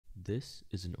This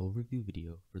is an overview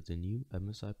video for the new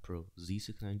MSI PRO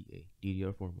Z690-A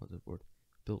DDR4 motherboard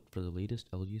built for the latest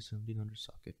LG1700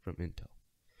 socket from Intel.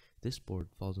 This board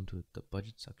falls into the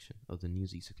budget section of the new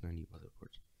Z690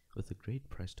 motherboards with a great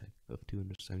price tag of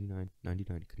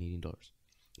 $279.99 Canadian dollars,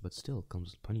 but still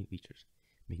comes with plenty of features,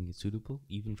 making it suitable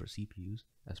even for CPUs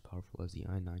as powerful as the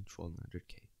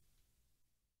i9-12900K.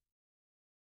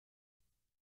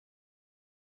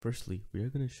 Firstly, we are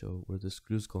going to show where the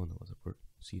screws go on the motherboard,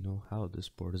 so you know how this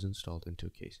board is installed into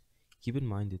a case. Keep in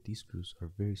mind that these screws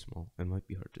are very small and might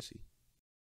be hard to see.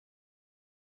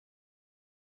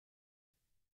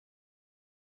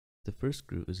 The first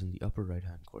screw is in the upper right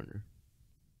hand corner.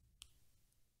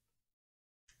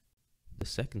 The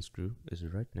second screw is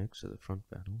right next to the front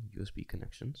panel USB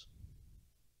connections.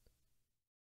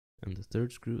 And the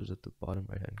third screw is at the bottom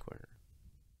right hand corner.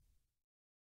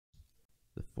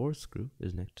 The fourth screw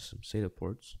is next to some SATA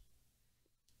ports.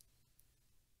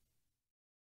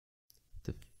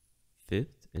 The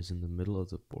fifth is in the middle of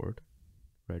the board,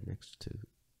 right next to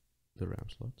the RAM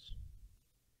slots.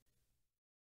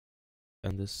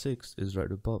 And the sixth is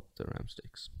right above the RAM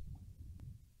sticks.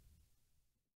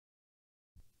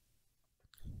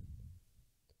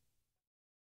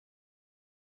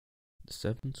 The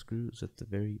seventh screw is at the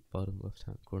very bottom left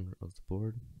hand corner of the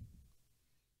board.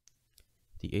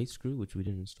 The 8th screw, which we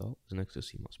didn't install, is next to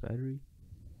CMOS battery.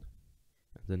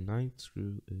 And the 9th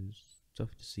screw is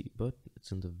tough to see, but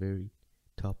it's in the very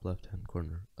top left hand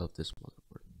corner of this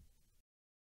motherboard.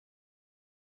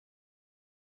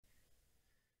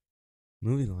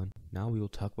 Moving on, now we will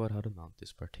talk about how to mount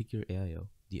this particular AIO,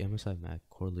 the MSI Mag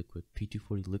Core Liquid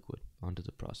P240 Liquid, onto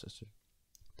the processor.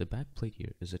 The back plate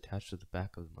here is attached to the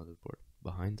back of the motherboard,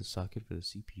 behind the socket for the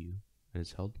CPU, and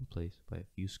is held in place by a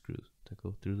few screws that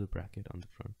go through the bracket on the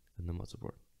front and the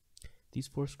motherboard. These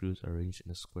 4 screws are arranged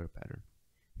in a square pattern.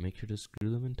 Make sure to screw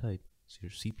them in tight so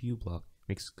your CPU block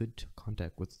makes good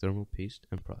contact with thermal paste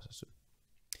and processor.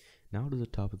 Now to the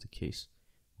top of the case,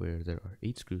 where there are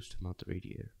 8 screws to mount the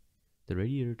radiator. The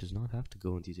radiator does not have to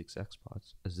go in these exact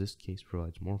spots, as this case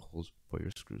provides more holes for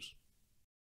your screws.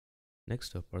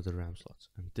 Next up are the RAM slots,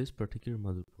 and this particular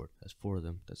motherboard has 4 of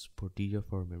them that support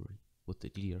DDR4 memory, with the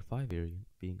DDR5 variant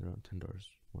being around $10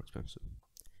 more expensive.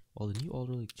 While the new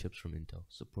Alder Lake chips from Intel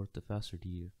support the faster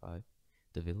DDR5,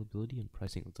 the availability and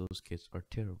pricing of those kits are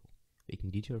terrible,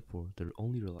 making DDR4 their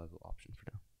only reliable option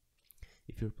for now.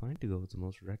 If you're planning to go with the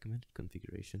most recommended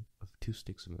configuration of 2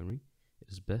 sticks of memory,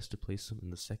 it is best to place them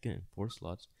in the 2nd and 4th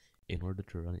slots in order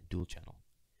to run a dual channel.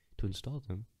 To install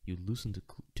them, you loosen the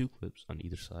 2 clips on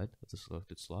either side of the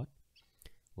selected slot,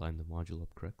 line the module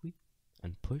up correctly,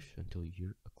 and push until you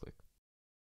hear a click.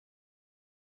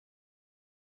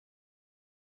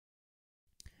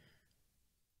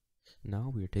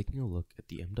 Now we are taking a look at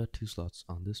the M.2 slots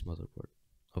on this motherboard,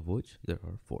 of which there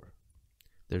are 4.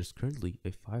 There is currently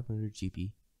a 500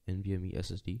 GB NvMe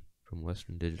SSD from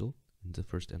Western Digital in the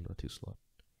first M.2 slot,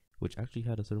 which actually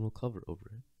had a thermal cover over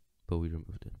it, but we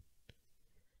removed it.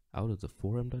 Out of the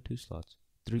 4 M.2 slots,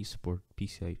 3 support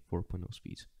PCIe 4.0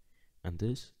 speeds, and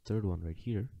this third one right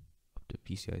here up to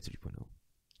PCIe 3.0.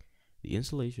 The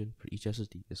installation for each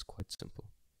SSD is quite simple,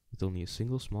 with only a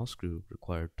single small screw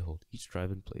required to hold each drive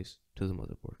in place to the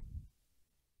motherboard.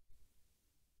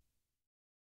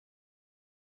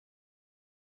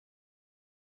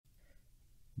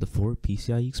 The 4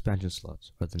 PCIe expansion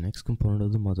slots are the next component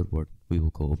of the motherboard we will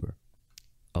go over.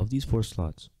 Of these 4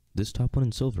 slots, this top one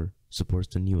in silver supports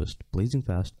the newest blazing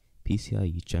fast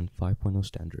PCIe Gen 5.0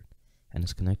 standard and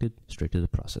is connected straight to the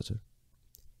processor.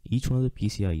 Each one of the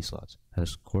PCIe slots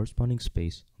has corresponding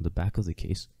space on the back of the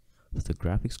case with the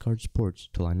graphics card's ports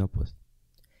to line up with.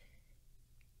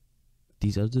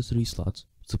 These other 3 slots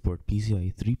support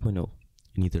PCIe 3.0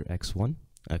 in either X1,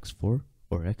 X4,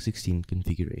 or X16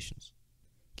 configurations.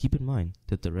 Keep in mind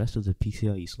that the rest of the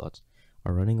PCIe slots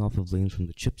are running off of lanes from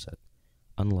the chipset,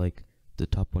 unlike the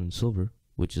top one in silver,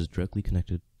 which is directly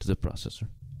connected to the processor.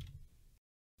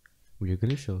 We are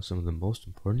going to show some of the most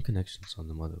important connections on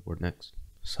the motherboard next,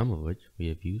 some of which we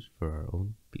have used for our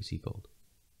own PC Gold.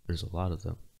 There's a lot of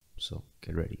them, so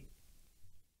get ready.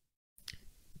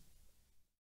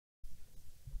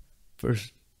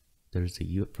 First, there's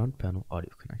the front panel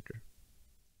audio connector.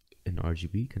 An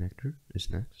RGB connector is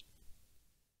next,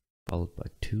 followed by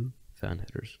 2 fan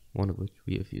headers, one of which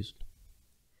we have used.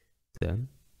 Then,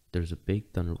 there's a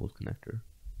big Thunderbolt connector,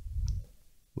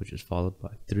 which is followed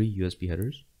by 3 USB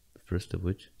headers, the first of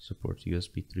which supports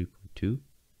USB 3.2,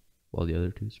 while the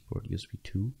other 2 support USB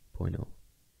 2.0.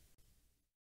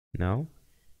 Now,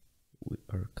 we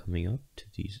are coming up to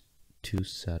these 2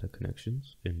 SATA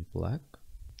connections in black,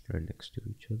 right next to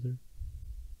each other.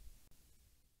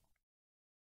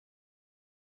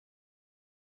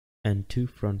 and 2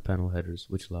 front panel headers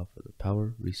which allow for the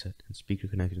power, reset, and speaker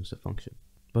connections to function,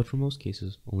 but for most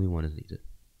cases only one is needed.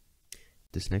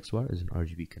 This next wire is an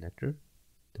RGB connector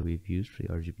that we've used for the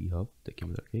RGB hub that came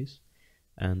with our case,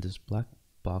 and this black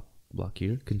block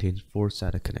here contains 4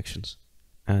 SATA connections,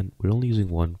 and we're only using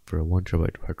one for a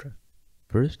 1TB hard drive.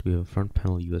 First, we have a front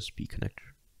panel USB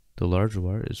connector. The large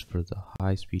wire is for the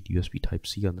high-speed USB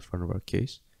Type-C on the front of our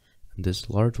case, and this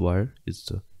large wire is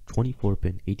the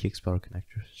 24-pin ATX power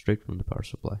connector straight from the power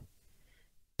supply.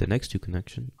 The next 2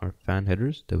 connections are fan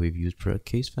headers that we've used for a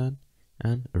case fan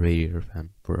and a radiator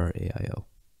fan for our AIO.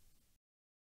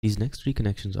 These next 3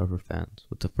 connections are for fans,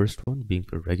 with the first one being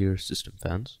for regular system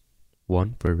fans,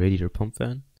 one for a radiator pump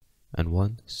fan, and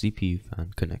one CPU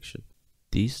fan connection.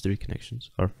 These 3 connections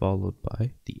are followed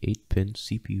by the 8-pin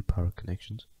CPU power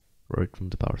connections right from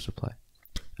the power supply.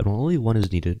 And while only one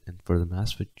is needed, and for the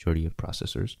vast majority of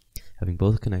processors, having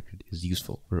both connected is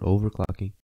useful for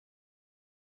overclocking.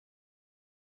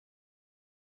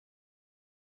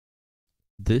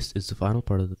 This is the final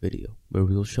part of the video, where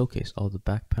we will showcase all the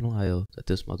back panel I/O that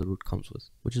this motherboard comes with,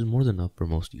 which is more than enough for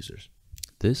most users.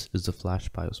 This is the flash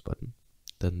BIOS button.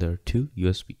 Then there are 2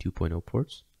 USB 2.0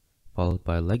 ports, followed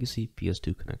by a legacy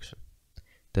PS2 connection.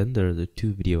 Then there are the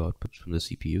 2 video outputs from the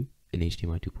CPU, an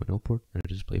HDMI 2.0 port and a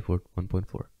DisplayPort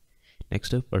 1.4.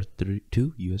 Next up are 2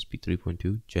 USB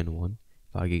 3.2 Gen 1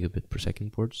 5 Gb per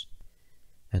second ports,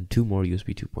 and 2 more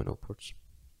USB 2.0 ports.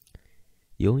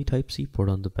 The only Type-C port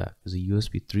on the back is a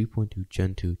USB 3.2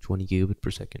 Gen 2 20 Gb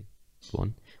per second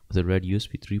one, with a red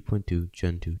USB 3.2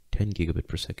 Gen 2 10 Gb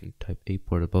per second Type A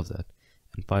port above that,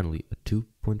 and finally a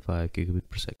 2.5 Gb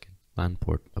per second LAN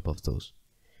port above those.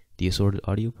 The assorted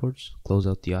audio ports close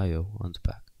out the I/O on the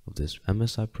back of this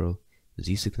MSI PRO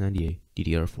Z690-A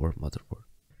DDR4 motherboard.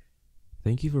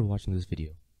 Thank you for watching this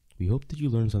video. We hope that you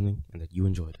learned something and that you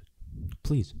enjoyed it.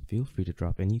 Please feel free to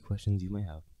drop any questions you may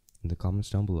have in the comments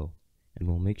down below, and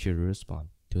we'll make sure to respond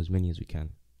to as many as we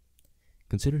can.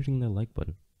 Consider hitting that like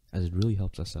button, as it really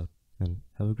helps us out, and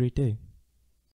have a great day.